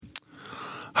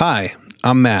Hi,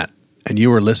 I'm Matt, and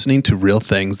you are listening to Real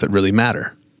Things That Really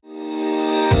Matter.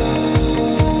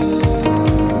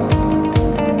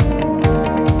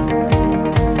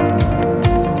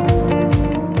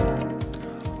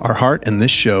 Our heart in this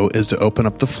show is to open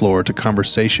up the floor to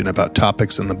conversation about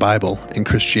topics in the Bible and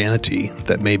Christianity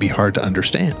that may be hard to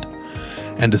understand,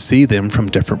 and to see them from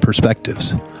different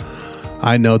perspectives.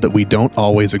 I know that we don't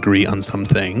always agree on some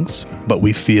things, but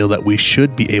we feel that we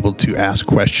should be able to ask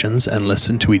questions and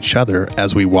listen to each other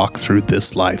as we walk through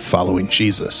this life following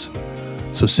Jesus.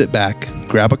 So sit back,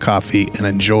 grab a coffee, and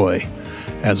enjoy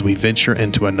as we venture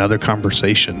into another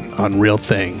conversation on real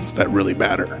things that really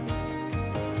matter.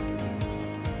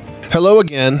 Hello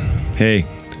again. Hey.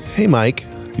 Hey, Mike.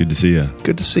 Good to see you.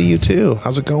 Good to see you too.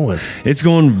 How's it going? It's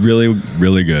going really,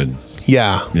 really good.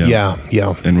 Yeah.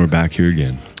 And we're back here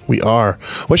again. We are.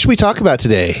 What should we talk about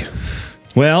today?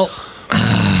 Well,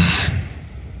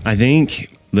 I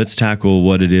think let's tackle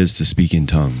what it is to speak in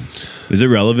tongues. Is it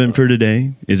relevant for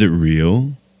today? Is it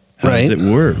real? How does it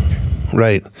work?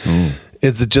 Right. Oh.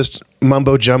 Is it just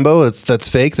mumbo jumbo that's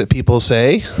fake that people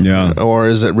say? Yeah. Or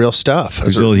is it real stuff?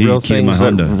 Is it real things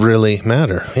that really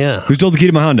matter? Yeah. Who stole the key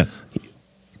to my Honda?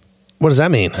 What does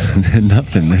that mean?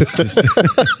 Nothing. That's just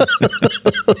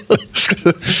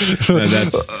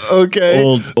that's okay.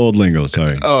 Old lingo.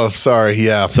 Sorry. Oh, sorry.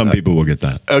 Yeah. Some people will get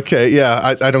that. Okay.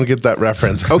 Yeah. I don't get that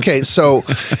reference. Okay. So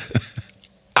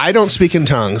I don't speak in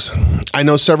tongues. I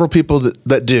know several people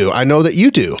that do. I know that you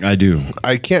do. I do.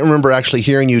 I can't remember actually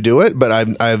hearing you do it, but I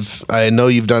know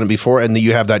you've done it before and that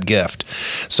you have that gift.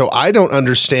 So I don't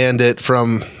understand it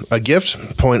from a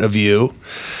gift point of view.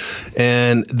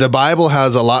 And the Bible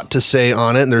has a lot to say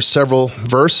on it, and there's several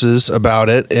verses about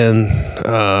it in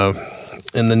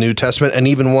the New Testament, and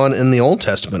even one in the Old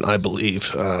Testament, I believe.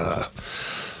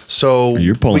 So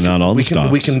you're pulling out all the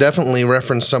stops. We can definitely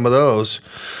reference some of those.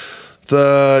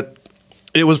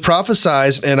 It was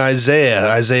prophesied in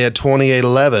Isaiah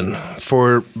 28:11,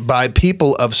 for by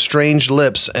people of strange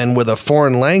lips and with a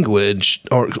foreign language,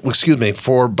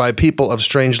 for by people of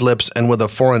strange lips and with a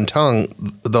foreign tongue,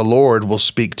 the Lord will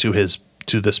speak to this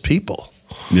people.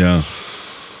 Yeah.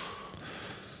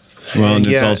 Well, and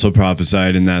it's also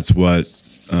prophesied, and that's what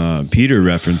Peter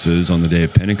references on the day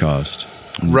of Pentecost.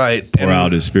 Right. Pour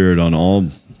out his Spirit on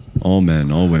all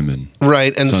men, all women.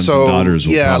 Right. And sons so, and daughters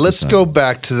will prophesy. Let's go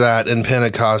back to that in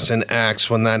Pentecost in Acts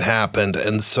when that happened.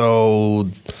 And so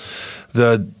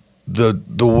the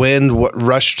wind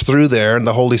rushed through there and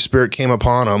the Holy Spirit came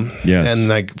upon them. Yes. And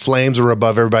like flames were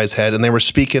above everybody's head and they were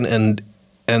speaking and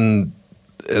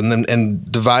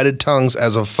divided tongues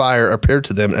as of fire appeared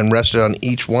to them and rested on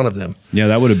each one of them. Yeah,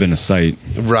 that would have been a sight.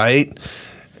 Right.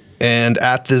 And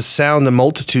at this sound, the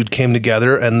multitude came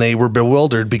together, and they were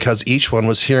bewildered because each one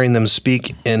was hearing them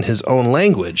speak in his own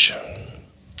language.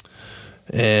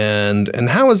 And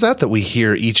how is that we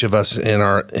hear each of us in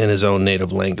his own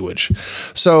native language?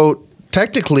 So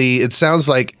technically, it sounds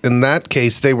like in that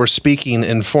case they were speaking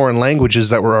in foreign languages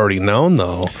that were already known,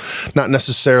 though, not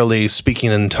necessarily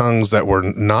speaking in tongues that were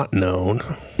not known.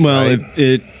 Well,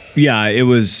 right? it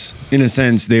was in a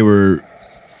sense they were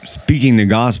speaking the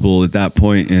gospel at that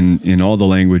point in all the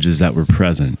languages that were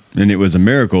present. And it was a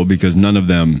miracle because none of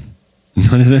them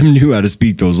knew how to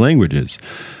speak those languages.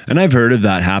 And I've heard of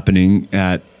that happening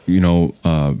at,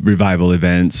 revival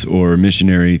events or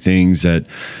missionary things that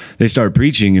they start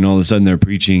preaching and all of a sudden they're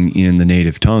preaching in the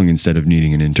native tongue instead of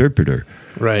needing an interpreter.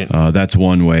 Right. That's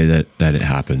one way that it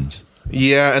happens.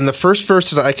 Yeah. And the first verse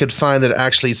that I could find that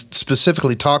actually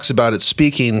specifically talks about it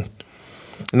speaking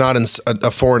not in a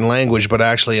foreign language, but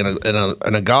actually in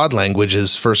a God language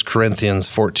is 1 Corinthians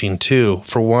 14:2.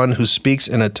 For one who speaks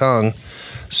in a tongue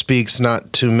speaks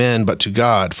not to men, but to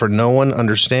God. For no one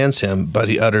understands him, but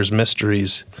he utters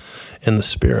mysteries in the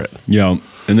Spirit. Yeah.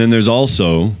 And then there's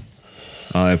also,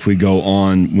 if we go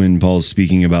on when Paul's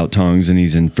speaking about tongues, and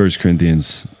he's in 1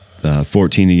 Corinthians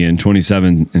 14 again,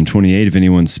 27 and 28, if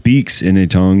anyone speaks in a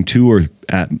tongue, 2 or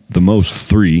at the most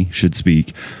 3 should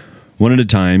speak, one at a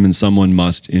time, and someone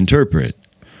must interpret.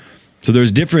 So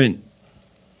there's different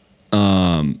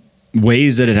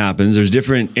ways that it happens. There's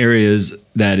different areas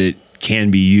that it can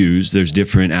be used. There's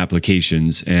different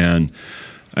applications, and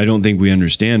I don't think we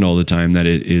understand all the time that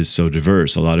it is so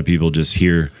diverse. A lot of people just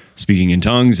hear speaking in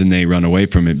tongues and they run away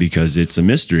from it because it's a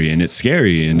mystery and it's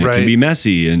scary and it can be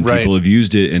messy and people have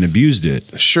used it and abused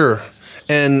it. Sure.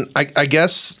 And I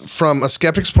guess from a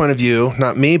skeptic's point of view,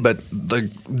 not me, but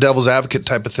the devil's advocate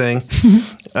type of thing,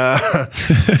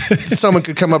 someone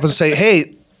could come up and say,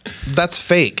 hey, that's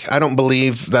fake. I don't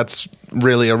believe that's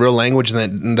really a real language,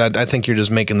 and that I think you're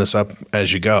just making this up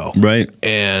as you go. Right.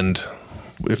 And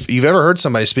if you've ever heard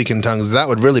somebody speak in tongues, that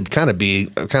would really kind of be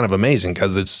kind of amazing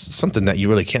because it's something that you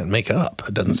really can't make up.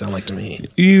 It doesn't sound like to me.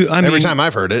 Every time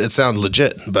I've heard it, it sounds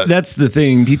legit. But that's the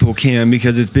thing. People can,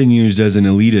 because it's been used as an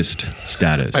elitist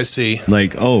status. I see.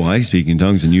 Like, oh, I speak in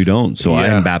tongues and you don't, so I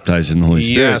am baptized in the Holy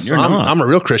Spirit. Yeah, so I'm a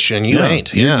real Christian. You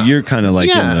ain't. You're kind of like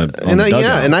and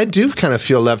I do kind of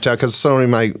feel left out because so many of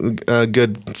my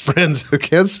good friends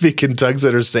can speak in tongues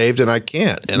that are saved, and I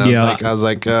can't. And I was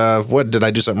like, what, did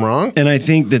I do something wrong? And I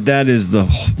think that is the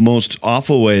most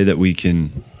awful way that we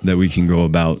can go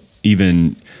about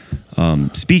even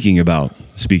speaking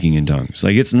in tongues.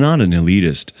 Like, it's not an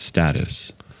elitist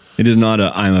status. It is not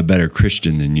I'm a better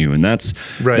Christian than you. And that's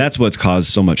what's caused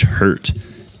so much hurt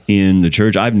in the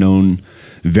church. I've known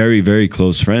very, very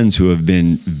close friends who have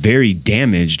been very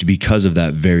damaged because of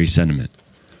that very sentiment.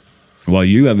 Well,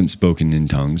 you haven't spoken in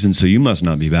tongues, and so you must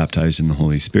not be baptized in the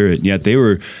Holy Spirit. And yet they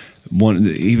were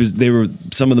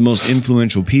some of the most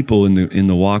influential people in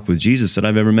the walk with Jesus that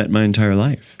I've ever met in my entire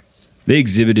life. They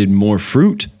exhibited more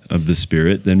fruit of the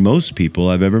Spirit than most people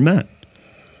I've ever met.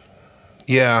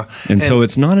 Yeah. And so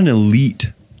it's not an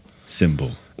elite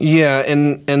symbol. Yeah,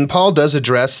 and Paul does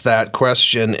address that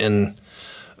question in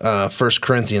 1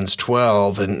 Corinthians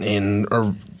 12,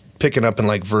 or picking up in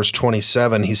like verse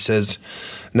 27, he says,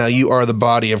 "Now you are the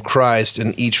body of Christ,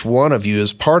 and each one of you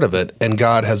is part of it, and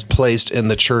God has placed in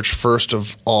the church first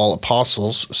of all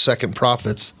apostles, second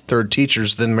prophets, third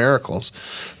teachers, then miracles,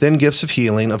 then gifts of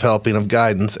healing, of helping, of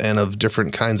guidance, and of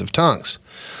different kinds of tongues.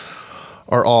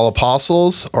 Are all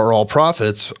apostles? Are all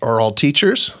prophets? Are all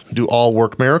teachers? Do all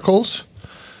work miracles?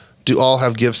 Do all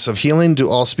have gifts of healing? Do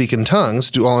all speak in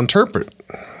tongues? Do all interpret?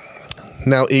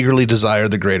 Now eagerly desire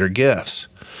the greater gifts."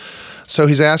 So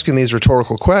he's asking these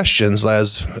rhetorical questions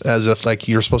as if like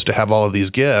you're supposed to have all of these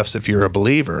gifts if you're a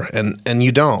believer, and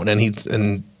you don't.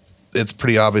 And it's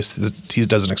pretty obvious that he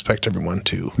doesn't expect everyone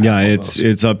to. Yeah,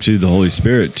 it's up to the Holy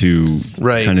Spirit to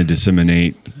kind of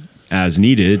disseminate as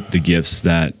needed the gifts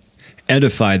that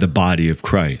edify the body of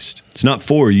Christ. It's not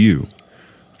for you,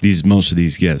 most of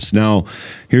these gifts. Now,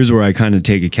 here's where I kind of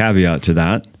take a caveat to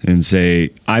that and say,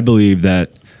 I believe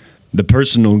that the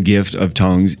personal gift of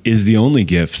tongues is the only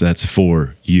gift that's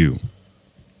for you.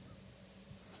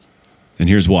 And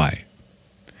here's why.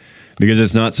 Because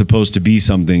it's not supposed to be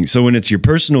something. So when it's your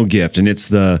personal gift and it's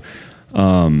the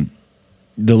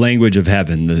language of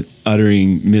heaven, the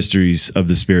uttering mysteries of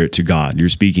the Spirit to God, you're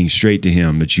speaking straight to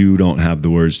Him, but you don't have the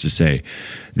words to say.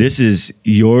 This is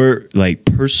your like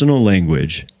personal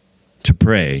language to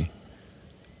pray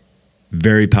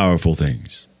very powerful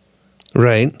things.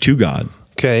 Right. To God.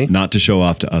 Okay. Not to show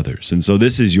off to others. And so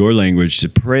this is your language to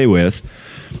pray with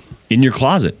in your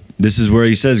closet. This is where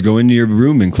he says, go into your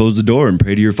room and close the door and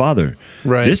pray to your Father.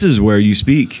 Right. This is where you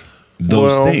speak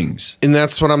those things. And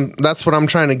that's what I'm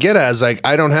trying to get at is like,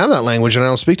 I don't have that language and I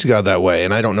don't speak to God that way.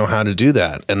 And I don't know how to do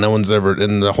that. And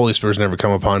and the Holy Spirit's never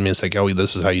come upon me and say, oh,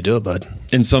 this is how you do it, bud.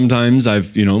 And sometimes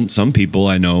some people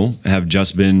I know have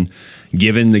just been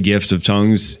given the gift of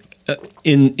tongues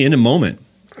in a moment.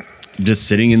 Just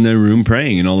sitting in their room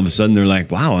praying, and all of a sudden they're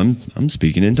like, wow, I'm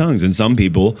speaking in tongues. And some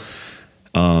people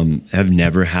have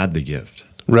never had the gift.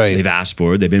 Right. They've asked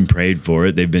for it. They've been prayed for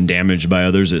it. They've been damaged by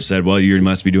others that said, well, you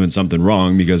must be doing something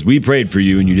wrong because we prayed for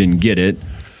you and you didn't get it.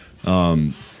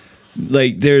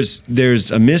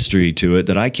 There's a mystery to it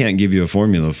that I can't give you a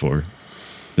formula for.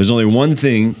 There's only one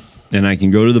thing, and I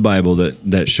can go to the Bible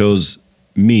that shows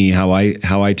me how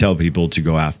I tell people to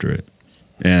go after it.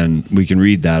 And we can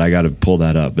read that. I got to pull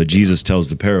that up. But Jesus tells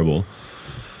the parable.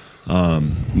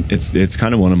 It's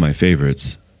kind of one of my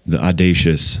favorites. The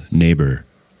audacious neighbor.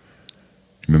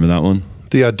 Remember that one?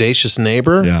 The audacious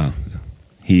neighbor? Yeah.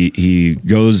 He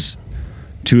goes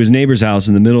to his neighbor's house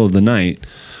in the middle of the night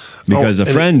because a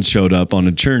friend showed up on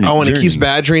a journey. Oh, and he keeps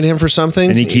badgering him for something?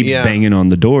 And he keeps banging on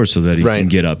the door so that he can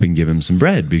get up and give him some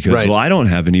bread because, well, I don't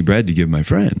have any bread to give my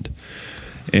friend.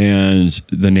 And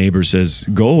the neighbor says,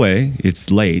 go away.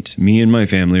 It's late. Me and my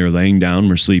family are laying down.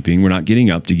 We're sleeping. We're not getting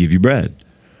up to give you bread.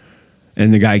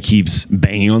 And the guy keeps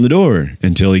banging on the door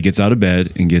until he gets out of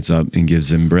bed and gets up and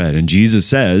gives him bread. And Jesus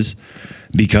says,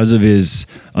 because of his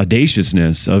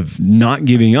audaciousness of not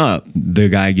giving up, the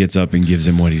guy gets up and gives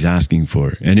him what he's asking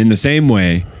for. And in the same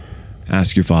way,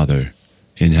 ask your Father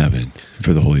in heaven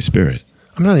for the Holy Spirit.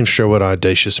 I'm not even sure what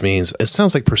audacious means. It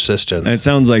sounds like persistence. It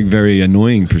sounds like very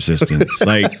annoying persistence.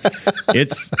 Like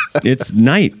it's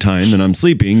nighttime and I'm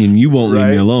sleeping and you won't leave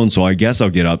me alone, so I guess I'll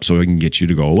get up so I can get you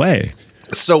to go away.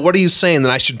 So what are you saying,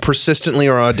 that I should persistently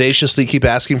or audaciously keep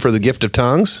asking for the gift of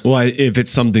tongues? Well, if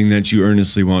it's something that you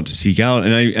earnestly want to seek out,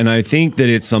 and I think that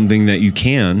it's something that you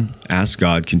can ask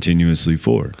God continuously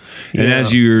for. And Yeah.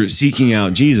 as you're seeking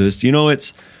out Jesus,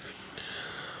 it's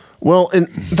Well, and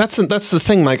that's the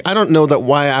thing. Like, I don't know that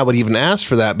why I would even ask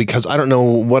for that, because I don't know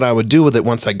what I would do with it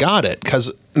once I got it.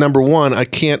 Because number one, I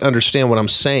can't understand what I'm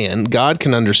saying. God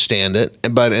can understand it,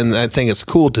 and I think it's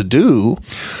cool to do.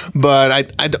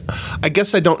 But I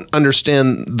guess I don't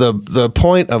understand the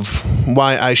point of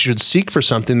why I should seek for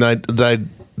something that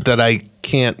I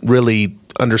can't really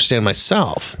understand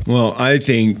myself. Well, I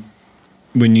think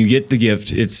when you get the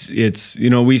gift, it's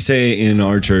we say in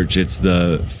our church, it's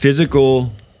the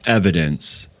physical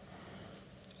evidence,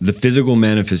 the physical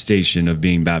manifestation of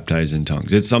being baptized in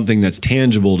tongues. It's something that's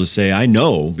tangible to say, I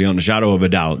know beyond a shadow of a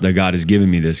doubt that God has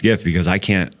given me this gift, because I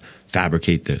can't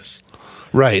fabricate this.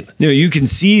 Right. You can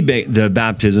see the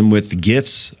baptism with the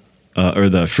gifts or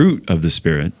the fruit of the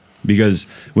Spirit, because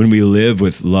when we live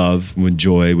with love, with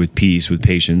joy, with peace, with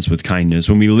patience, with kindness,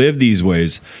 when we live these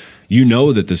ways, you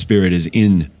know that the Spirit is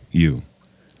in you,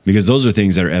 because those are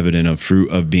things that are evident of fruit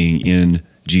of being in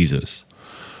Jesus.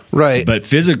 Right. But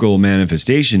physical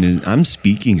manifestation is, I'm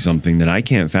speaking something that I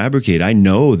can't fabricate. I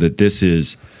know that this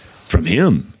is from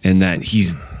him, and that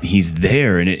he's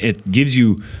there. And it gives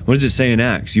you, what does it say in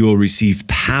Acts? You will receive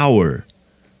power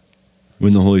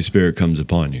when the Holy Spirit comes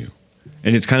upon you.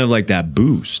 And it's kind of like that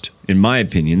boost, in my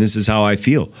opinion. This is how I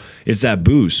feel. It's that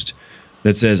boost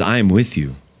that says, I am with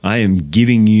you. I am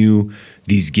giving you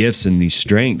these gifts and these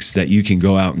strengths that you can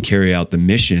go out and carry out the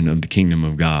mission of the kingdom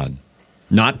of God.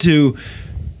 Not to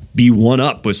be one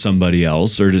up with somebody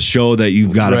else or to show that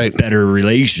you've got a better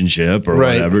relationship or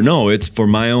whatever. No, it's for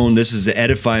my own. This is to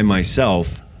edify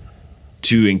myself,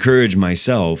 to encourage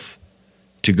myself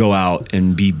to go out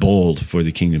and be bold for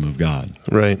the kingdom of God.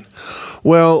 Right.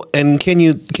 Well, and can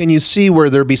you see where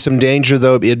there'd be some danger,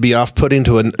 though? It'd be off-putting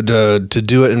to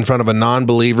do it in front of a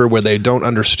non-believer where they don't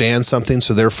understand something,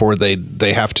 so therefore they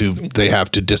have to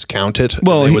discount it.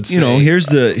 Well, here's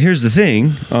the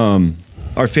thing.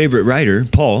 Our favorite writer,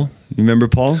 Paul. You remember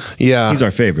Paul? Yeah. He's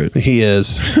our favorite. He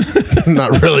is.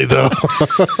 Not really, though.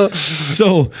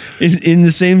 So in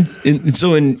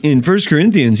 1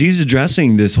 Corinthians, he's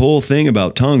addressing this whole thing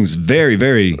about tongues very,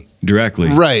 very directly.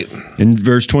 Right. In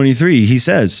verse 23, he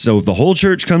says, so if the whole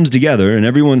church comes together and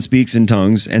everyone speaks in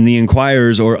tongues, and the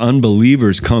inquirers or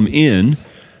unbelievers come in,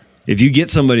 if you get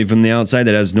somebody from the outside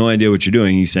that has no idea what you're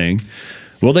doing, he's saying,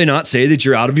 will they not say that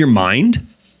you're out of your mind?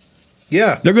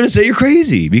 Yeah. They're going to say you're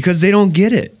crazy because they don't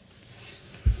get it.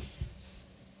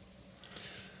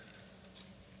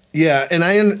 Yeah, and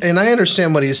I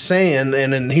understand what he's saying,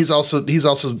 and he's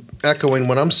also echoing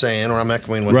what I'm saying, or I'm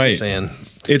echoing what he's saying.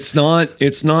 It's not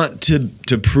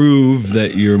to prove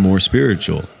that you're more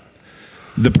spiritual.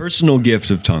 The personal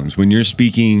gift of tongues, when you're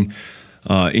speaking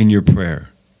in your prayer,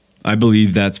 I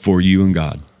believe that's for you and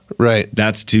God. Right.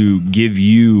 That's to give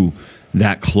you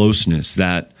that closeness,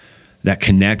 that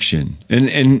connection.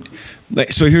 And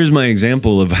so here's my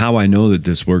example of how I know that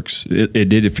this works. It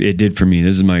did for me.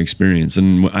 This is my experience.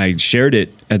 And I shared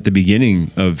it at the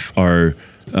beginning of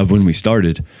when we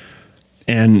started.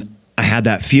 And I had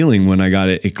that feeling when I got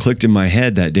it. It clicked in my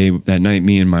head that night,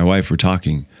 me and my wife were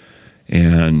talking.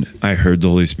 And I heard the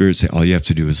Holy Spirit say, all you have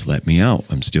to do is let me out.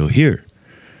 I'm still here.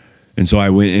 And so I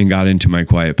went and got into my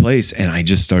quiet place, and I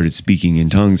just started speaking in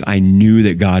tongues. I knew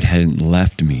that God hadn't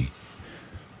left me.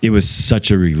 It was such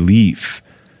a relief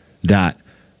that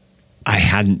I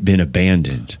hadn't been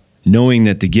abandoned, knowing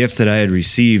that the gift that I had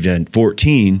received at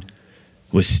 14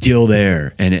 was still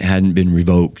there and it hadn't been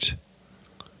revoked.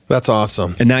 That's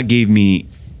awesome. And that gave me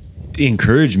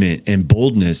encouragement and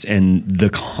boldness and the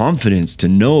confidence to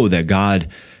know that God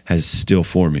has still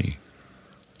for me.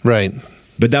 Right.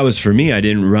 But that was for me. I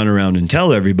didn't run around and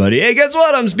tell everybody, hey, guess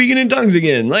what? I'm speaking in tongues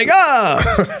again. Like,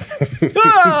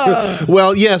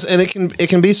 Well, yes, and it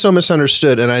can be so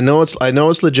misunderstood. And I know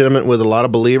it's legitimate with a lot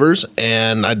of believers,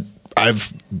 and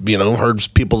I've heard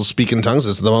people speak in tongues.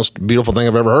 It's the most beautiful thing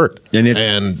I've ever heard. And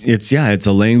it's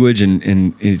a language,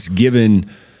 and it's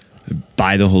given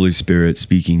by the Holy Spirit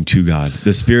speaking to God.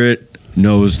 The Spirit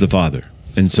knows the Father.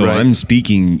 And so I'm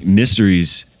speaking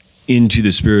mysteries into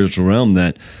the spiritual realm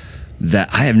that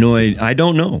I have no idea. I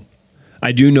don't know.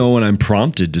 I do know when I'm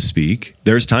prompted to speak.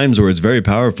 There's times where it's very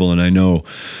powerful, and I know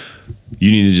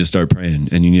you need to just start praying,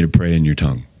 and you need to pray in your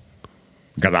tongue.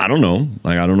 Because I don't know.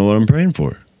 Like, I don't know what I'm praying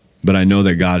for. But I know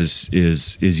that God is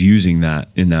using that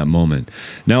in that moment.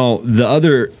 Now, the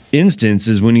other instance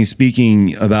is when he's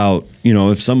speaking about,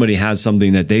 if somebody has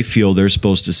something that they feel they're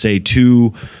supposed to say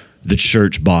to the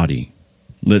church body.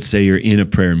 let's say you're in a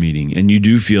prayer meeting and you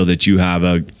do feel that you have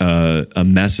a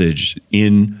message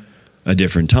in a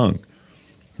different tongue.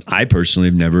 I personally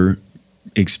have never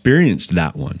experienced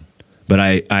that one, but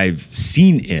I've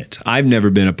seen it. I've never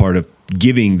been a part of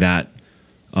giving that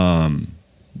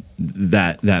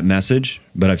message,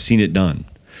 but I've seen it done.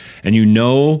 And you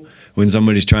know when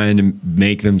somebody's trying to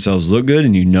make themselves look good,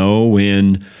 and you know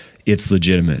when it's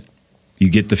legitimate. You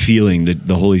get the feeling, that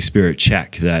the Holy Spirit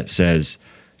check that says,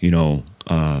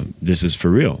 this is for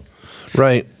real.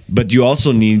 Right. But you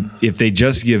also need, if they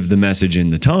just give the message in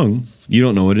the tongue, you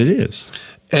don't know what it is.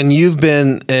 And you've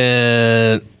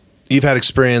had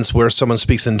experience where someone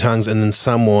speaks in tongues and then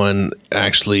someone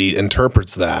actually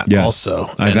interprets that also.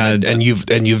 And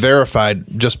you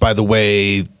verified just by the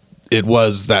way it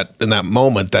was that in that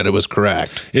moment that it was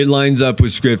correct. It lines up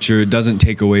with Scripture. It doesn't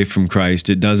take away from Christ.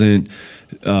 It doesn't.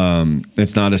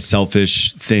 It's not a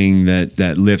selfish thing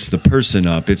that lifts the person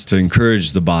up. It's to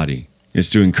encourage the body. It's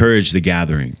to encourage the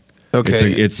gathering. Okay.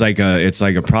 It's like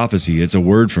a prophecy. It's a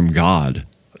word from God.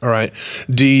 All right.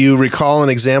 Do you recall an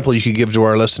example you could give to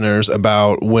our listeners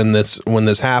about when this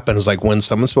happened? It was like when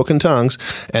someone spoke in tongues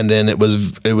and then it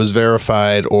was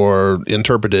verified or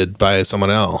interpreted by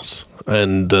someone else,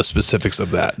 and the specifics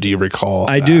of that. Do you recall?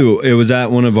 I do. It was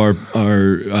at one of our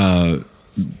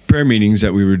prayer meetings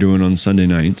that we were doing on Sunday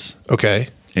nights. Okay.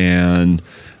 And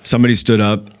somebody stood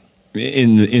up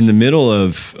in the middle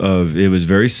of it was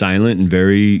very silent and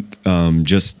very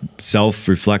just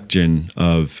self-reflection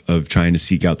of trying to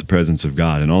seek out the presence of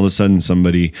God. And all of a sudden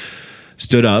somebody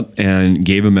stood up and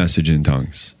gave a message in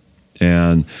tongues.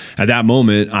 And at that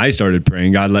moment I started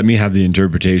praying, God, let me have the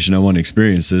interpretation. I want to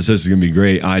experience this. This is going to be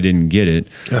great. I didn't get it.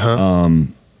 Uh-huh.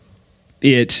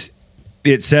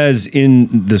 It says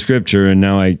in the Scripture, and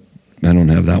now I don't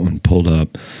have that one pulled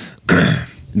up,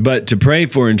 but to pray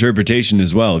for interpretation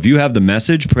as well. If you have the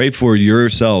message, pray for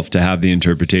yourself to have the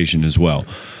interpretation as well.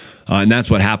 And that's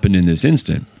what happened in this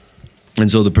instant. And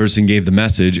so the person gave the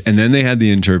message, and then they had the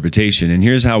interpretation. And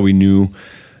here's how we knew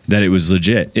that it was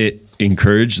legit. It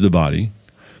encouraged the body.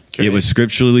 Okay. It was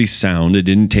scripturally sound. It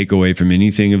didn't take away from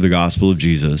anything of the gospel of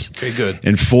Jesus. Okay, good.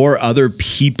 And 4 other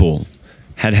people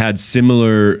had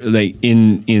similar, like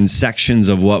in sections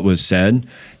of what was said,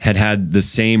 had the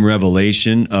same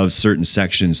revelation of certain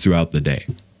sections throughout the day.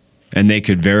 And they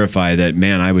could verify that,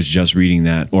 man, I was just reading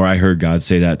that, or I heard God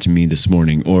say that to me this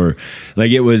morning, or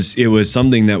like it was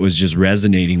something that was just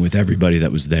resonating with everybody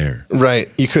that was there. Right.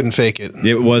 You couldn't fake it.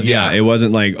 It was, yeah. It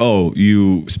wasn't like, oh,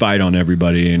 you spied on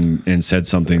everybody and said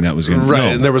something that was going to, right. No.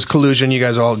 And there was collusion. You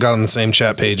guys all got on the same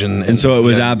chat page. And so it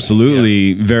was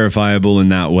absolutely verifiable in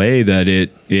that way, that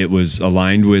it was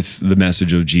aligned with the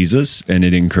message of Jesus, and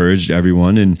it encouraged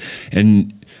everyone.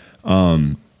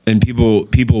 And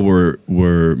people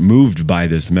were moved by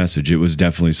this message. It was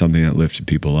definitely something that lifted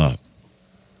people up.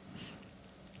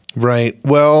 Right.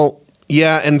 Well,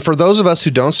 yeah. And for those of us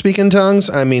who don't speak in tongues,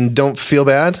 I mean, don't feel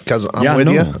bad, because I'm with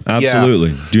you. Absolutely.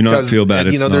 Yeah. Do not feel bad.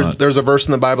 There's a verse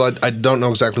in the Bible. I don't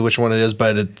know exactly which one it is,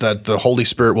 but that the Holy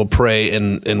Spirit will pray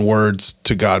in words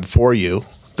to God for you.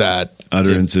 That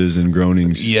utterances and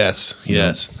groanings. Yes.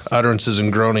 Utterances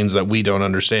and groanings that we don't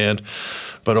understand,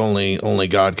 but only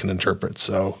God can interpret.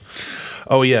 So,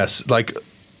 oh yes, like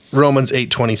Romans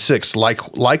 8:26.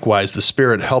 Likewise, the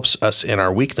Spirit helps us in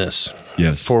our weakness.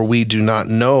 Yes. For we do not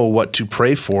know what to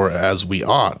pray for as we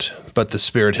ought, but the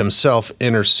Spirit Himself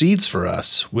intercedes for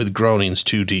us with groanings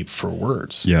too deep for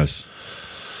words. Yes.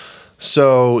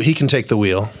 So He can take the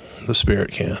wheel. The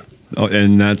Spirit can. Oh,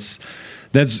 and that's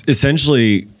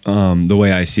essentially the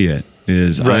way I see it.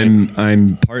 Is right.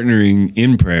 I'm partnering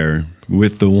in prayer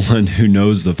with the one who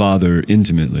knows the Father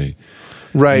intimately.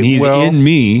 Right. And He's in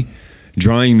me,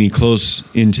 drawing me close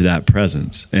into that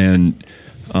presence. And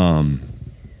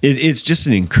it's just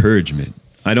an encouragement.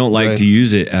 I don't like to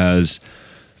use it as,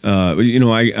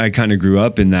 I kind of grew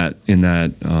up in that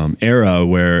era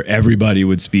where everybody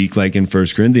would speak, like in 1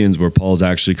 Corinthians, where Paul's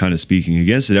actually kind of speaking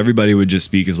against it. Everybody would just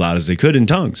speak as loud as they could in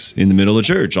tongues in the middle of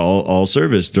church, all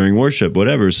service, during worship,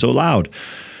 whatever, so loud.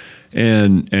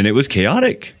 And it was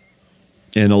chaotic.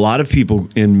 And a lot of people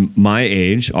in my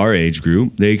age, our age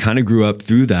group, they kind of grew up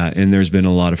through that, and there's been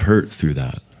a lot of hurt through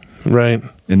that. Right.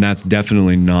 And that's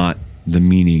definitely not the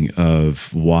meaning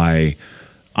of why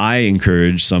I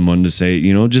encourage someone to say,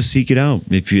 just seek it out.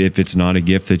 If it's not a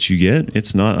gift that you get,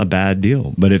 it's not a bad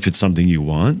deal. But if it's something you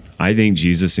want, I think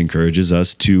Jesus encourages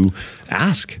us to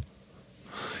ask.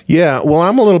 Yeah, well,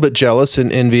 I'm a little bit jealous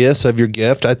and envious of your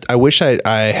gift. I wish I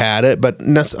had it, but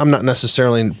I'm not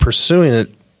necessarily pursuing it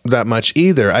that much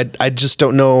either. I just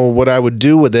don't know what I would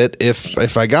do with it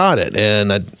if I got it,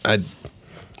 and I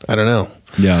don't know.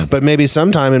 Yeah. But maybe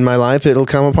sometime in my life it'll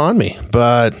come upon me.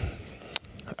 But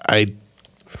I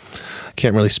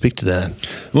can't really speak to that.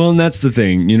 Well, and that's the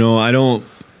thing. I don't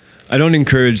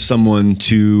encourage someone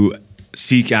to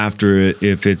seek after it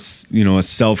if it's, a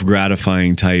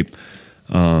self-gratifying type.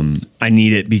 I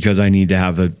need it because I need to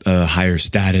have a higher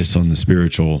status on the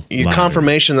spiritual ladder.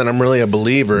 Confirmation that I'm really a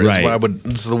believer is Right. what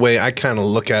is the way I kind of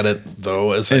look at it,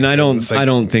 though. And I don't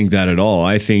think that at all.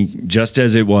 I think just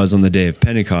as it was on the day of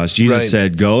Pentecost, Jesus Right.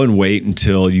 said, "Go and wait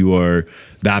until you are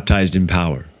baptized in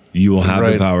power. You will have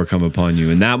the Right. power come upon you."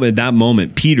 And at that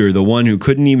moment, Peter, the one who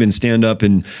couldn't even stand up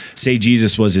and say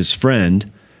Jesus was his friend,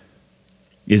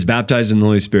 is baptized in the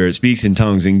Holy Spirit, speaks in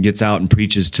tongues, and gets out and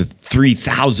preaches to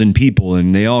 3,000 people,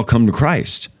 and they all come to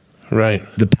Christ. Right.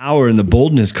 The power and the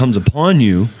boldness comes upon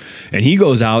you, and he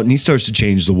goes out and he starts to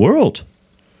change the world.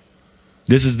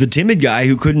 This is the timid guy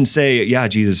who couldn't say, "Yeah,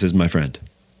 Jesus is my friend."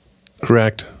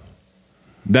 Correct.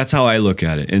 That's how I look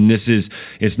at it. And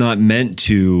it's not meant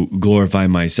to glorify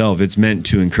myself. It's meant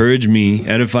to encourage me,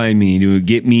 edify me, to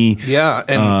get me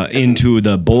into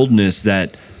the boldness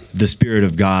that the Spirit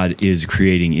of God is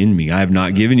creating in me. I have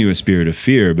not given you a spirit of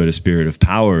fear, but a spirit of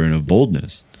power and of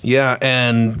boldness. Yeah,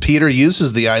 and Peter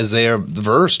uses the Isaiah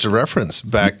verse to reference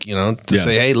back, to Yes.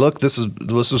 say, "Hey, look, this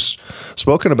is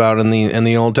spoken about in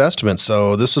the Old Testament,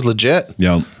 so this is legit."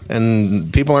 Yeah.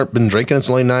 And people aren't been drinking. It's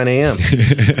only 9 a.m.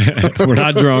 We're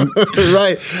not drunk.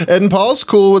 Right. And Paul's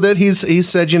cool with it. He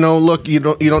said, look, you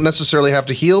don't necessarily have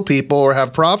to heal people or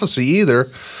have prophecy either.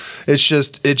 It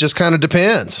just kind of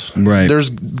depends. Right. There's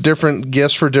different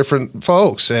gifts for different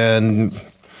folks, and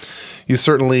you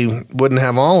certainly wouldn't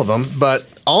have all of them. But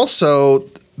also,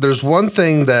 there's one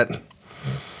thing that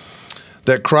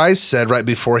Christ said right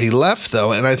before he left,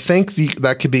 though, and I think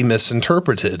that could be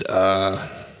misinterpreted.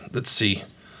 Let's see.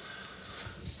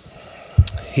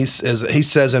 He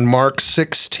says in Mark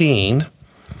 16,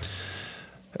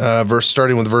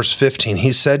 starting with verse 15,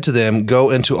 he said to them, "Go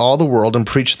into all the world and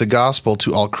preach the gospel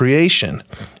to all creation.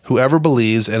 Whoever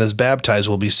believes and is baptized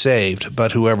will be saved,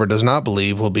 but whoever does not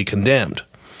believe will be condemned.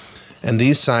 And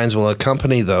these signs will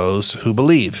accompany those who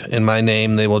believe. In my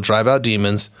name they will drive out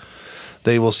demons.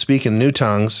 They will speak in new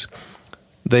tongues.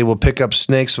 They will pick up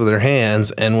snakes with their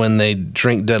hands, and when they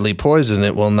drink deadly poison,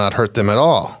 it will not hurt them at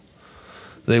all.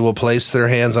 They will place their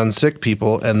hands on sick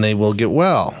people, and they will get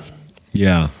well."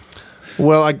 Yeah.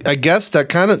 Well, I guess that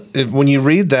kind of, when you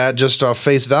read that just off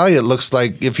face value, it looks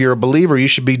like if you're a believer, you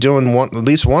should be doing at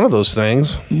least one of those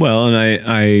things. Well,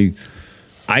 and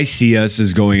I see us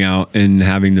as going out and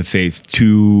having the faith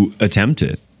to attempt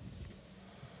it.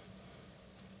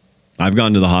 I've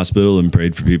gone to the hospital and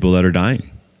prayed for people that are dying.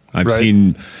 I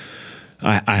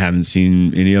haven't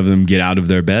seen any of them get out of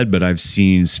their bed, but I've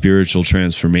seen spiritual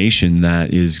transformation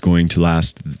that is going to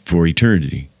last for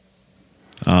eternity.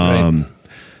 Right.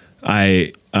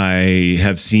 I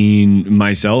have seen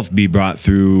myself be brought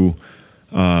through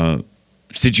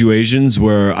situations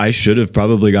where I should have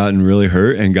probably gotten really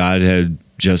hurt, and God had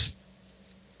just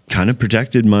kind of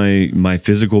protected my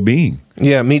physical being.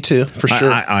 Yeah, me too, for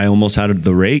sure. I almost had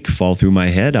the rake fall through my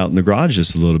head out in the garage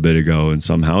just a little bit ago, and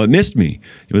somehow it missed me.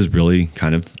 It was really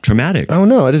kind of traumatic. Oh,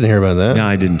 no, I didn't hear about that. Yeah,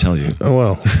 I didn't tell you.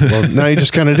 Oh, well, now you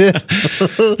just kind of did.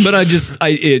 But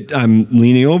I'm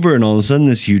leaning over, and all of a sudden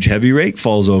this huge heavy rake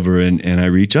falls over, and I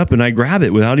reach up and I grab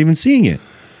it without even seeing it.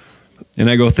 And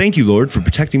I go, "Thank you, Lord, for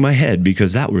protecting my head,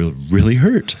 because that will really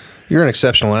hurt." You're an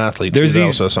exceptional athlete. There's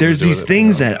these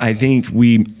things that I think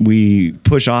we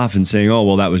push off and saying, "Oh,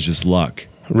 well, that was just luck."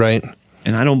 Right.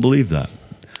 And I don't believe that.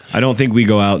 I don't think we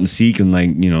go out and seek and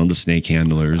the snake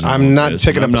handlers. I'm not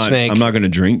picking up a snake. I'm not going to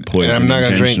drink poison I'm not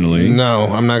going to drink. intentionally. No,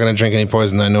 I'm not going to drink any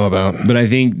poison that I know about. But I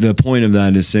think the point of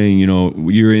that is saying,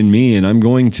 you're in me, and I'm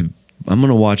going to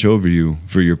watch over you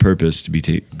for your purpose to be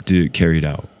carried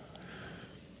out.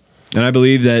 And I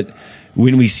believe that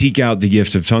when we seek out the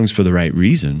gift of tongues for the right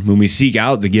reason, when we seek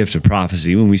out the gift of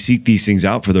prophecy, when we seek these things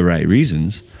out for the right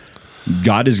reasons,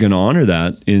 God is going to honor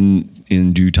that in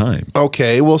due time.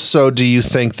 Okay, well, so do you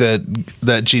think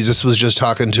that Jesus was just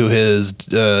talking to his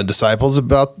disciples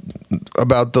about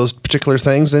those particular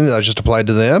things, and that just applied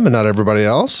to them and not everybody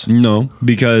else? No,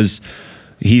 because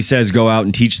he says, "Go out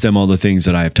and teach them all the things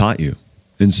that I have taught you."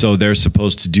 And so they're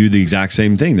supposed to do the exact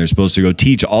same thing. They're supposed to go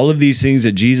teach all of these things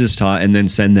that Jesus taught and then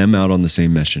send them out on the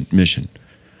same mission.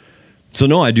 So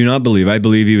no, I do not believe. I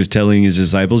believe he was telling his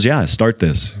disciples, "Yeah, start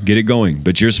this, get it going.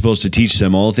 But you're supposed to teach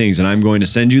them all things, and I'm going to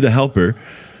send you the helper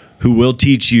who will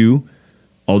teach you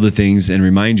all the things and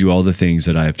remind you all the things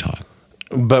that I have taught."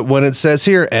 But when it says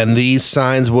here, "And these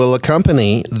signs will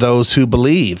accompany those who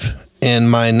believe in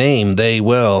my name, they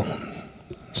will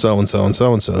so and so and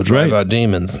so and so, drive Right. out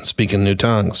demons, speak in new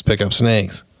tongues, pick up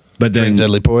snakes, But drink then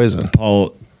deadly poison.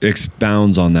 Paul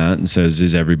expounds on that and says,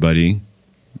 is everybody?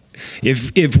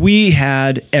 If we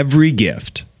had every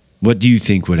gift, what do you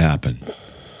think would happen?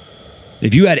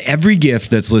 If you had every gift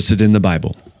that's listed in the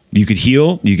Bible, you could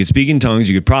heal, you could speak in tongues,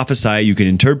 you could prophesy, you could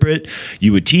interpret,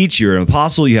 you would teach, you're an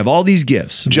apostle, you have all these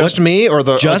gifts. Just me or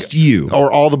the Just you.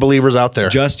 or all the believers out there?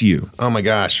 Just you. Oh my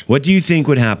gosh. What do you think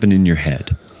would happen in your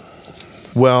head?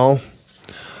 Well,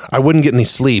 I wouldn't get any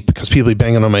sleep because people be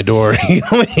banging on my door. Heal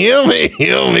me, heal me,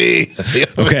 heal me. Heal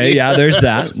Okay, me. yeah, there's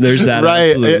that. There's that.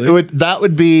 Right. Absolutely. That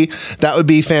would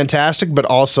be fantastic, but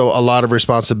also a lot of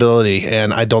responsibility,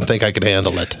 and I don't think I could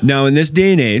handle it. Now, in this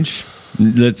day and age,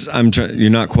 you're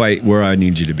not quite where I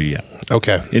need you to be yet.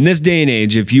 Okay. In this day and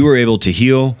age, if you were able to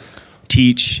heal,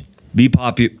 teach, be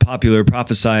popular,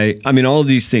 prophesy, I mean, all of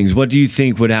these things, what do you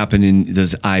think would happen in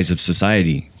the eyes of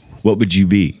society? What would you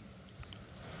be?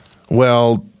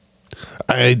 Well,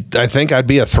 I think I'd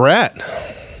be a threat.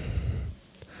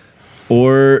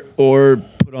 Or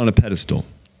put on a pedestal.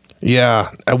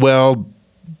 Yeah. Well,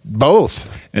 both.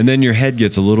 And then your head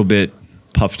gets a little bit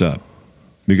puffed up.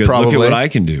 Because look Probably. at what I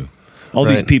can do. All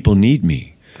these Right. people need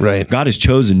me. Right. God has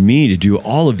chosen me to do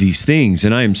all of these things,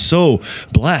 and I am so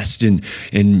blessed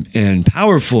and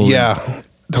powerful. Yeah.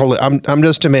 Totally. I'm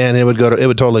just a man. It would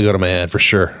totally go to my head for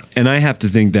sure. And I have to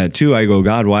think that too. I go,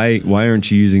 God, why aren't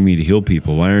you using me to heal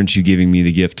people? Why aren't you giving me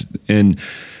the gift? And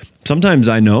sometimes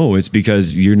I know it's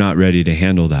because you're not ready to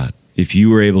handle that. If you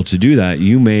were able to do that,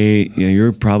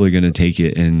 you're probably going to take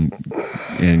it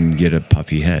and get a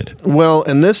puffy head. Well,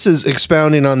 and this is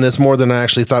expounding on this more than I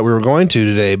actually thought we were going to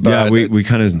today. But Yeah, we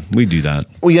do that.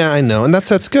 Well, yeah, I know, and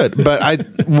that's good. But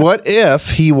what if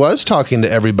he was talking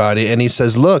to everybody and he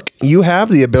says, "Look, you have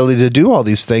the ability to do all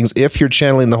these things if you're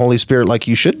channeling the Holy Spirit like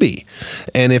you should be,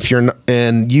 and if you're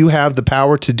and you have the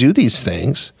power to do these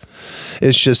things.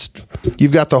 It's just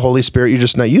you've got the Holy Spirit, you're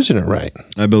just not using it right."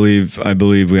 I believe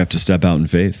we have to step out in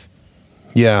faith.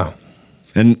 Yeah,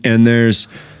 And there's,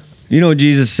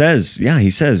 Jesus says, he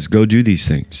says, go do these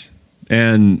things.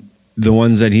 And the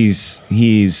ones that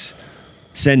he's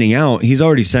sending out, he's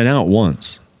already sent out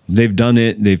once. They've done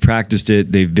it. They've practiced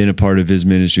it. They've been a part of his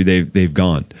ministry. They've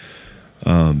gone.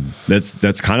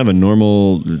 That's kind of a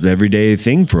normal everyday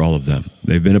thing for all of them.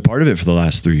 They've been a part of it for the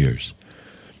last 3 years.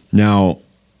 Now,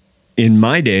 in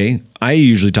my day, I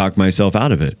usually talk myself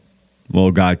out of it. Well,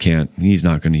 God can't. He's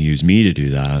not going to use me to do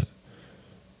that.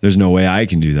 There's no way I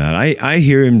can do that. I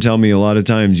hear him tell me a lot of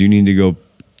times, you need to go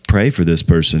pray for this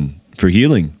person for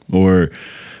healing or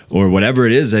whatever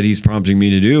it is that he's prompting me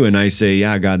to do. And I say,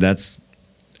 yeah, God,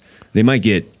 they might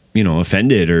get,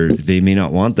 offended, or they may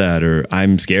not want that, or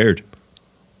I'm scared.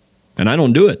 And I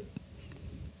don't do it.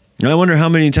 And I wonder how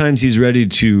many times he's ready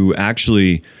to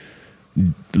actually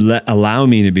allow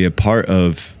me to be a part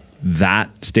of that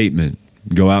statement.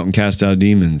 Go out and cast out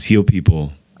demons, heal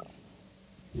people,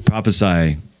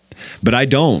 prophesy. But I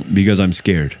don't, because I'm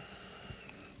scared.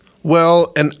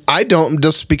 well, and I don't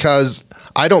just because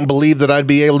I don't believe that I'd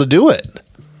be able to do it,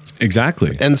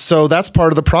 Exactly. and so that's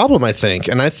part of the problem, I think.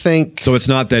 And I think So it's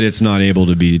not that it's not able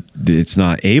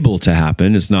to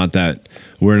happen. It's not that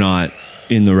we're not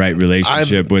in the right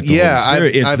relationship with the Holy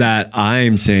Spirit. It's that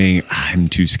I'm saying I'm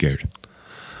too scared.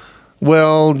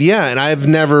 Well, yeah, and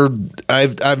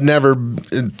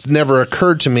it's never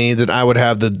occurred to me that I would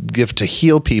have the gift to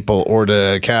heal people or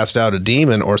to cast out a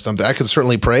demon or something. I could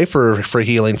certainly pray for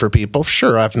healing for people.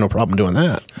 Sure, I have no problem doing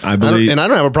that. I believe- I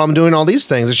don't have a problem doing all these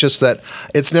things. It's just that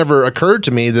it's never occurred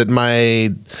to me that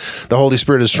the Holy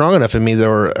Spirit is strong enough in me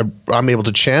that I'm able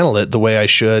to channel it the way I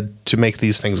should to make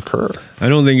these things occur. I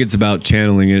don't think it's about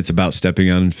channeling it. It's about stepping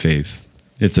out in faith.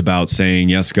 It's about saying,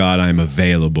 yes, God, I'm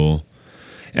available.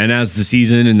 And as the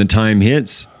season and the time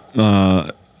hits,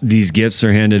 these gifts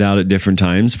are handed out at different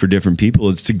times for different people.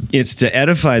 It's to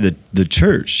edify the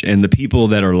church and the people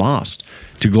that are lost,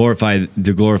 to glorify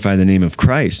the name of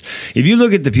Christ. If you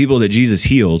look at the people that Jesus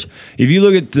healed, if you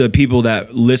look at the people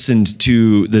that listened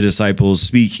to the disciples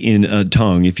speak in a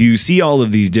tongue, if you see all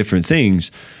of these different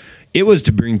things, it was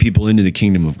to bring people into the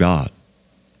kingdom of God.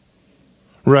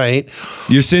 Right.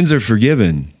 Your sins are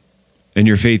forgiven, and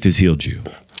your faith has healed you.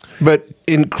 But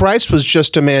Christ was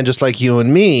just a man just like you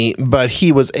and me, but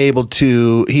he was able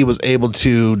to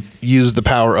use the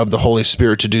power of the Holy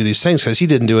Spirit to do these things because he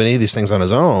didn't do any of these things on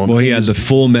his own. Well, he had the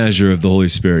full measure of the Holy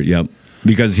Spirit, yep,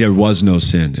 because there was no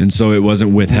sin, and so it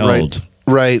wasn't withheld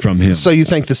right from him. So you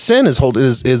think the sin is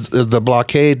the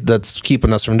blockade that's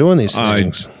keeping us from doing these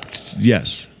things?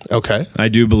 Yes. Okay. I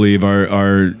do believe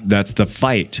our that's the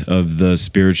fight of the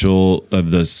spirit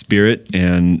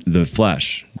and the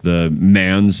flesh, the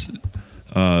man's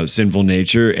sinful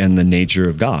nature and the nature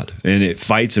of God, and it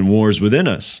fights and wars within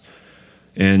us,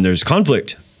 and there's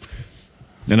conflict.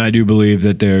 And I do believe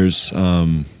that there's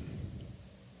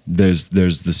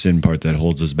the sin part that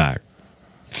holds us back.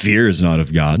 Fear is not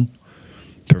of God.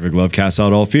 Perfect love casts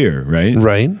out all fear, right?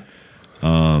 Right.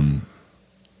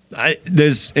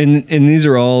 These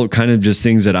are all kind of just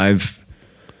things that I've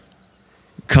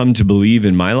come to believe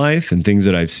in my life and things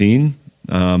that I've seen.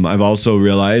 I've also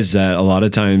realized that a lot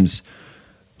of times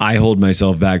I hold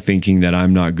myself back thinking that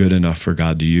I'm not good enough for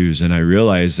God to use. And I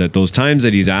realize that those times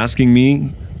that he's asking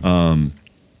me to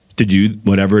do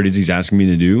whatever it is he's asking me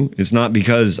to do, it's not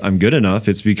because I'm good enough.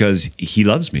 It's because he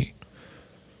loves me.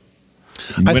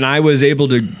 When I was able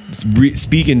to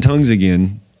speak in tongues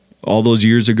again, all those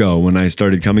years ago, when I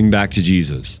started coming back to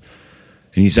Jesus,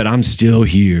 and he said, I'm still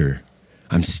here.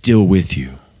 I'm still with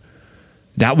you.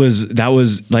 That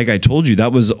was like I told you,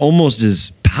 that was almost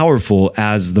as powerful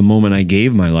as the moment I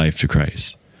gave my life to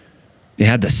Christ. It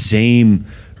had the same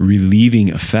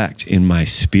relieving effect in my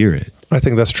spirit. I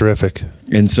think that's terrific.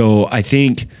 And so I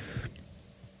think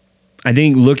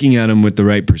looking at them with the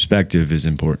right perspective is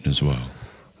important as well.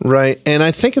 Right. And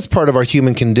I think it's part of our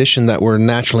human condition that we're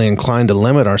naturally inclined to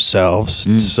limit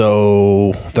ourselves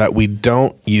so that we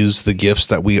don't use the gifts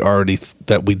that we already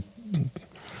that we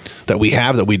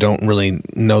have that we don't really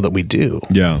know that we do.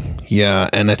 Yeah. Yeah.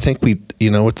 And I think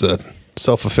it's a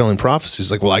self-fulfilling prophecy.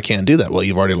 It's like, well, I can't do that. Well,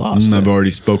 you've already lost. I've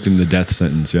already spoken the death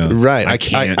sentence. Yeah. Right. I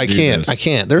can't.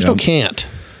 can't. There's no can't.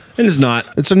 And it's not.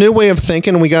 It's a new way of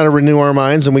thinking, and we got to renew our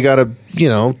minds, and we got to,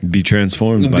 be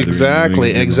transformed. By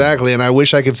exactly. And I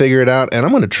wish I could figure it out, and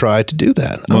I'm going to try to do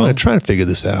that. I'm going to try to figure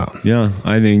this out. Yeah,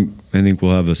 I think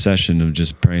we'll have a session of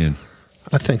just praying.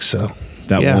 I think so.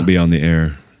 That won't be on the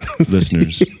air,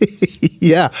 listeners.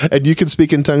 Yeah, and you can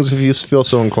speak in tongues if you feel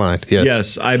so inclined. Yes.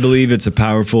 Yes, I believe it's a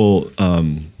powerful.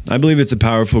 I believe it's a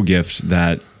powerful gift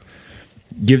that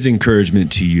gives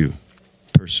encouragement to you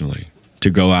personally to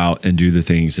go out and do the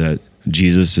things that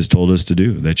Jesus has told us to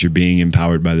do, that you're being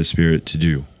empowered by the Spirit to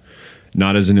do.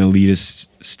 Not as an elitist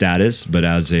status, but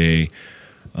as a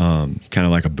kind of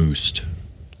like a boost.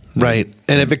 Right.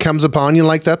 And if it comes upon you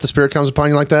like that, the Spirit comes upon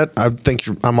you like that, I think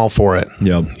I'm all for it.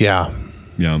 Yeah. Yeah.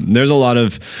 Yeah. There's a lot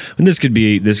of, and this could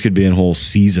be a whole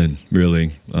season,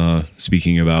 really,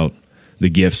 speaking about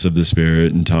the gifts of the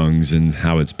Spirit and tongues and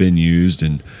how it's been used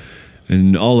and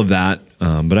all of that.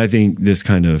 But I think this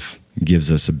kind of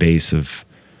gives us a base of,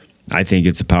 I think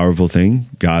it's a powerful thing.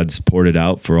 God's poured it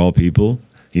out for all people.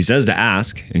 He says to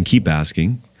ask and keep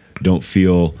asking. Don't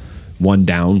feel one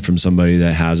down from somebody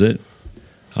that has it.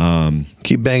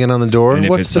 Keep banging on the door.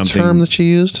 What's the term that you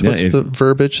used? What's the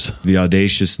verbiage? The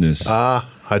audaciousness.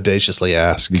 Audaciously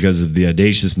ask. Because of the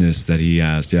audaciousness that he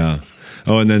asked, yeah.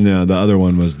 Oh, and then the other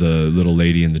one was the little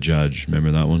lady and the judge.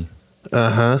 Remember that one?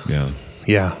 Uh-huh. Yeah.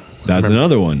 Yeah. That's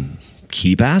another one.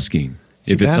 Keep asking.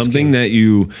 If it's something that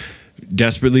you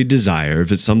desperately desire,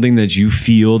 if it's something that you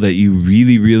feel that you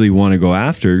really, really want to go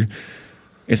after,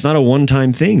 it's not a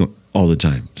one-time thing all the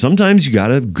time. Sometimes you got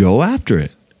to go after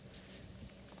it.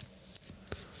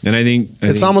 And I think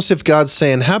it's almost if God's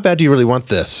saying, how bad do you really want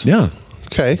this? Yeah.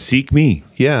 Okay. Seek me.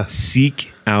 Yeah.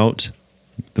 Seek out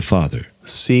the Father.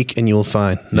 Seek and you will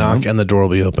find. Knock and the door will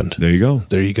be opened. There you go.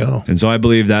 There you go. And so I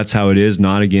believe that's how it is,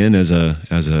 not again as a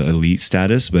elite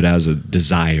status, but as a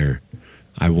desire.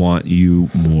 I want you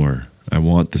more. I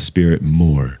want the Spirit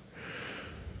more.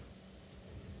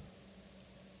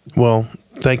 Well,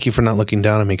 thank you for not looking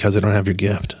down on me because I don't have your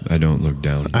gift. I don't look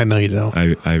down. I know you don't.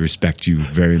 I respect you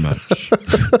very much.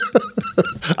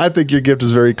 I think your gift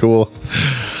is very cool.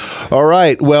 All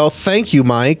right. Well, thank you,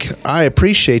 Mike. I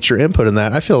appreciate your input in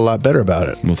that. I feel a lot better about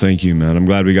it. Well, thank you, man. I'm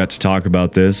glad we got to talk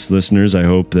about this. Listeners, I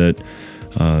hope that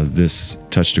this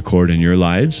touched a chord in your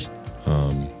lives.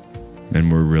 And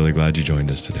we're really glad you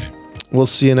joined us today. We'll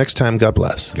see you next time. God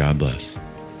bless. God bless.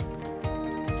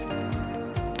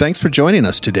 Thanks for joining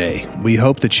us today. We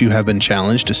hope that you have been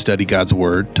challenged to study God's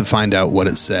Word, to find out what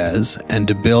it says, and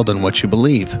to build on what you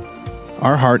believe.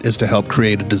 Our heart is to help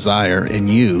create a desire in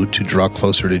you to draw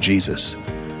closer to Jesus.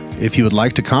 If you would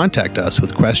like to contact us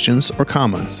with questions or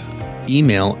comments,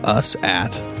 email us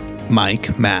at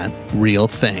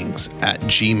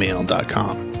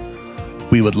mikemattrealthings@gmail.com.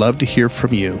 We would love to hear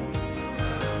from you.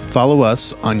 Follow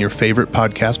us on your favorite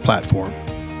podcast platform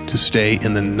to stay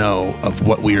in the know of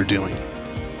what we are doing.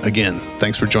 Again,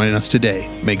 thanks for joining us today.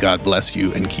 May God bless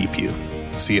you and keep you.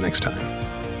 See you next time.